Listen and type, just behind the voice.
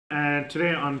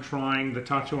Today I'm trying the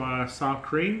Tatua Sour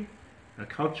Cream, a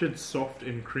cultured, soft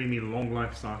and creamy long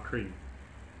life sour cream.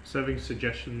 Serving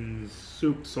suggestions: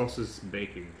 soup, sauces,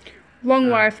 baking. Long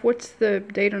life, what's the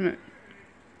date on it?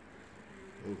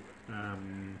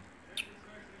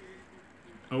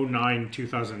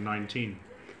 09/2019.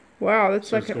 Wow, that's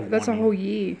So like it's that's a got 1 whole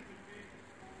year.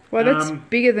 Well, that's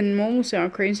bigger than normal sour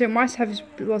cream, so it must have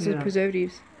lots of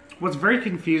preservatives. What's very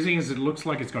confusing is it looks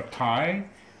like it's got Thai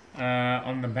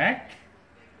on the back.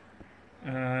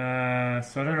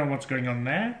 So I don't know what's going on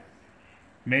there.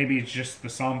 Maybe it's just the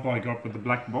sample I got with the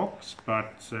black box,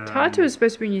 but Tatua is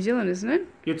supposed to be New Zealand, isn't it?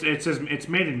 It says it's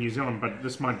made in New Zealand, but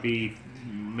this might be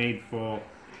made for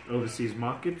overseas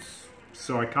markets,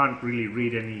 so I can't really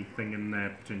read anything in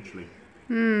there potentially.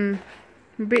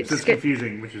 Bit It's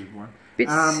confusing, which is why.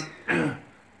 The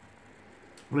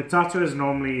Tatua is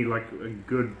normally like a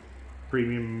good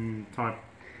premium type.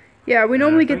 Yeah, we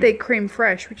normally get their cream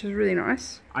fresh, which is really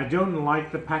nice. I don't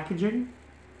like the packaging.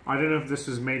 I don't know if this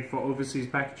is made for overseas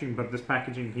packaging, but this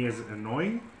packaging here is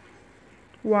annoying.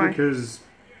 Why? Because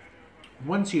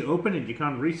once you open it, you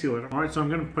can't reseal it. Alright, so I'm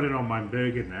going to put it on my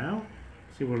burger now.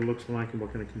 See what it looks like and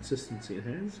what kind of consistency it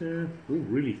has. Ooh,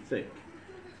 really thick.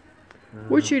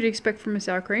 What you'd expect from a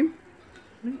sour cream?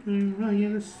 Oh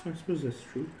yeah, I suppose that's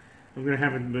true. I'm going to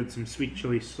have it with some sweet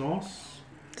chili sauce.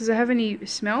 Does it have any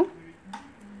smell?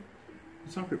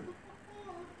 Sour cream.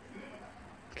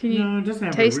 Can you No, it doesn't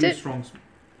have taste a really it? strong smell.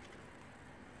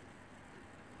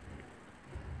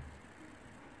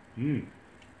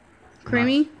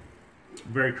 Creamy? Nice.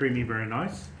 Very creamy, very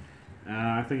nice.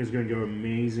 I think it's going to go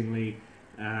amazingly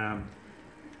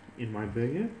in my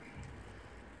burger.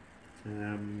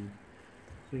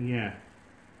 So yeah.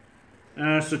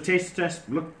 So taste test.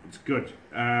 Look, it's good.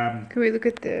 Can we look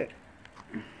at the...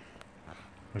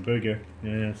 My burger.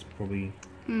 Yeah, it's probably...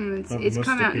 it's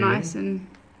come out nice and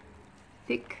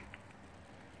thick.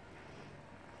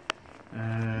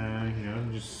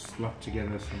 Just slap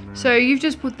together some... So you've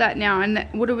just put that now, and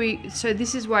what do we... So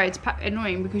this is why it's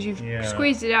annoying, because you've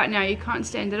squeezed it out now. You can't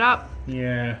stand it up.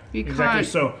 Yeah, you exactly. Can't,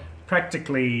 so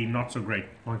practically not so great,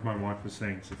 like my wife was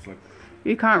saying. So it's like...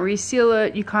 You can't reseal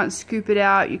it. You can't scoop it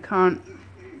out. You can't...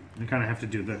 You kind of have to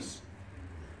do this.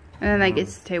 And then that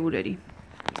gets the table dirty.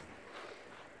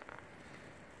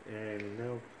 And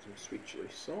now some sweet chili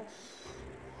sauce,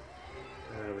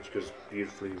 which goes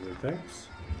beautifully with that.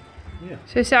 Yeah.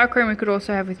 So sour cream we could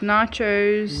also have with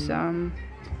nachos.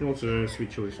 Also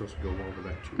sweet chili sauce would go well with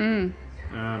that too.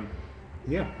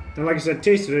 Yeah. And like I said,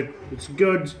 tasted it. It's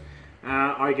good.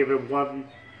 I give it one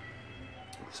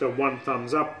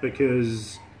thumbs up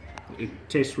because it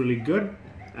tastes really good.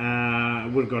 I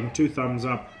would have gotten 2 thumbs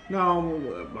up. No,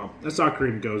 well, as sour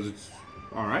cream goes, it's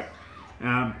all right.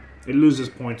 It loses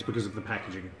points because of the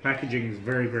packaging. Packaging is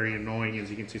very, very annoying.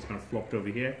 As you can see, it's kind of flopped over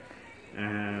here.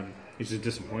 Which is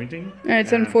disappointing. And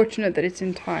it's unfortunate that it's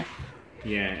in Thai.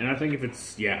 Yeah, and I think if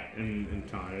it's, in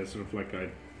Thai, it's sort of like I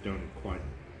don't quite...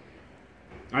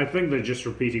 I think they're just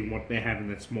repeating what they have in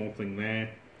that small thing there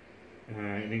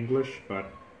in English,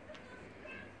 but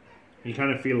you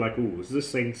kind of feel like, ooh, is this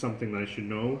saying something that I should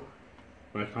know?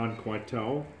 But I can't quite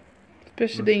tell.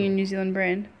 Especially being a New Zealand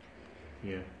brand.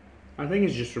 Yeah. I think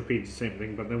it's just repeating the same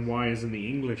thing, but then why isn't the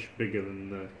English bigger than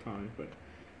the Thai? But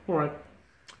alright.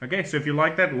 Okay, so if you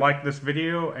like that, like this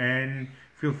video and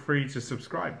feel free to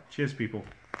subscribe. Cheers, people.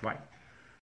 Bye.